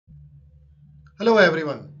Hello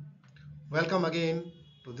everyone, welcome again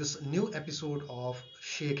to this new episode of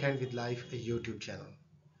Shake Hand with Life YouTube channel.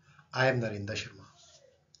 I am Narendra Sharma.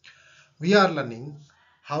 We are learning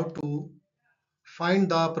how to find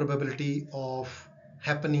the probability of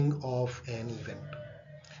happening of an event.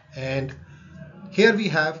 And here we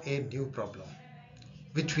have a new problem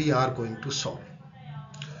which we are going to solve.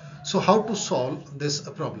 So how to solve this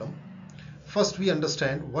problem? First we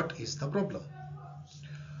understand what is the problem.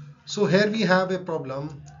 So here we have a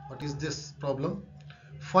problem. What is this problem?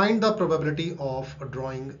 Find the probability of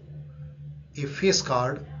drawing a face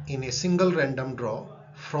card in a single random draw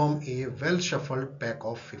from a well shuffled pack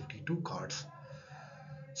of 52 cards.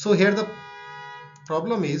 So here the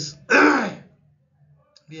problem is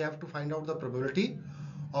we have to find out the probability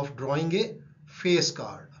of drawing a face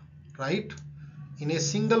card, right? In a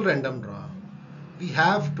single random draw, we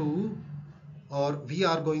have to, or we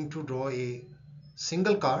are going to draw a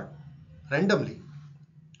single card randomly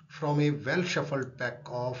from a well shuffled pack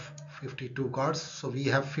of 52 cards. So we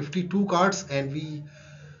have 52 cards and we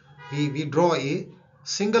draw a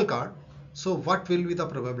single card. So what will be the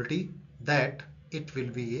probability that it will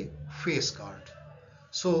be a face card?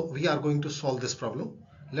 So we are going to solve this problem.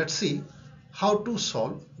 Let's see how to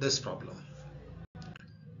solve this problem.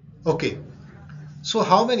 Okay, so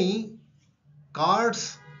how many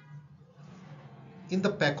cards in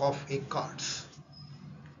the pack of a cards?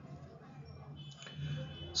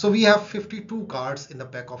 So we have 52 cards in the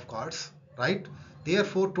pack of cards, right?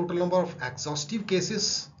 Therefore total number of exhaustive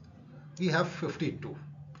cases we have 52.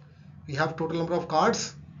 We have total number of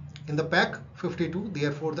cards in the pack 52,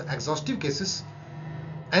 therefore the exhaustive cases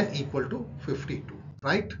n equal to 52,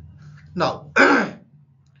 right? Now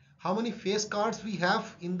how many face cards we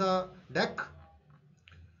have in the deck?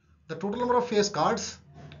 The total number of face cards,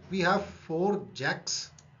 we have 4 jacks,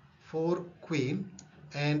 4 queen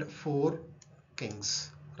and 4 kings,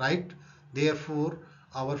 right? Therefore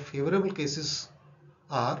our favorable cases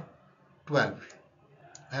are 12.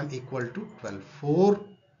 M equal to 12. 4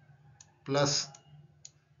 plus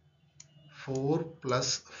 4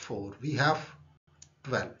 plus 4, we have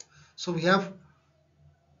 12. So we have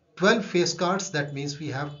 12 face cards, that means we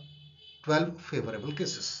have 12 favorable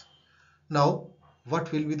cases. Now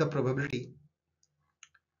what will be the probability?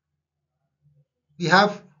 We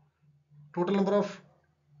have total number of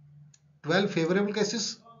 12 favorable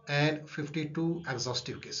cases and 52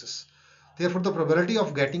 exhaustive cases. Therefore the probability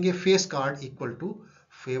of getting a face card equal to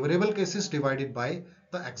favorable cases divided by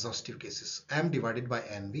the exhaustive cases, m divided by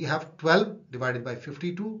n. We have 12 divided by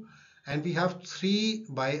 52 and we have 3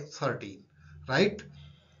 by 13, right?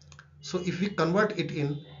 So if we convert it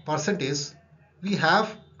in percentage, we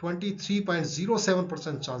have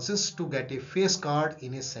 23.07% chances to get a face card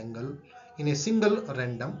in a single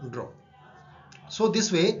random draw. So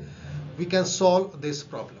this way we can solve this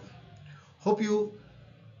problem. Hope you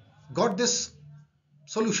got this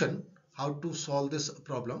solution, how to solve this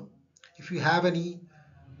problem. If you have any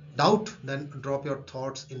doubt, then drop your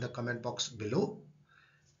thoughts in the comment box below.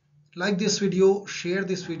 Like this video, share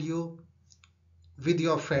this video with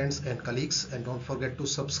your friends and colleagues, and don't forget to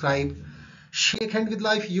subscribe Shake Hand with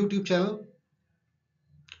Life YouTube channel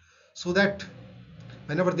so that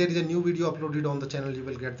whenever there is a new video uploaded on the channel, you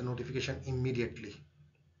will get the notification immediately.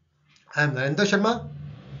 I am Narendra Sharma.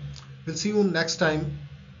 We'll see you next time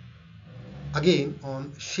again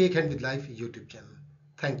on Shake Hand with Life YouTube channel.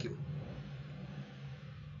 Thank you.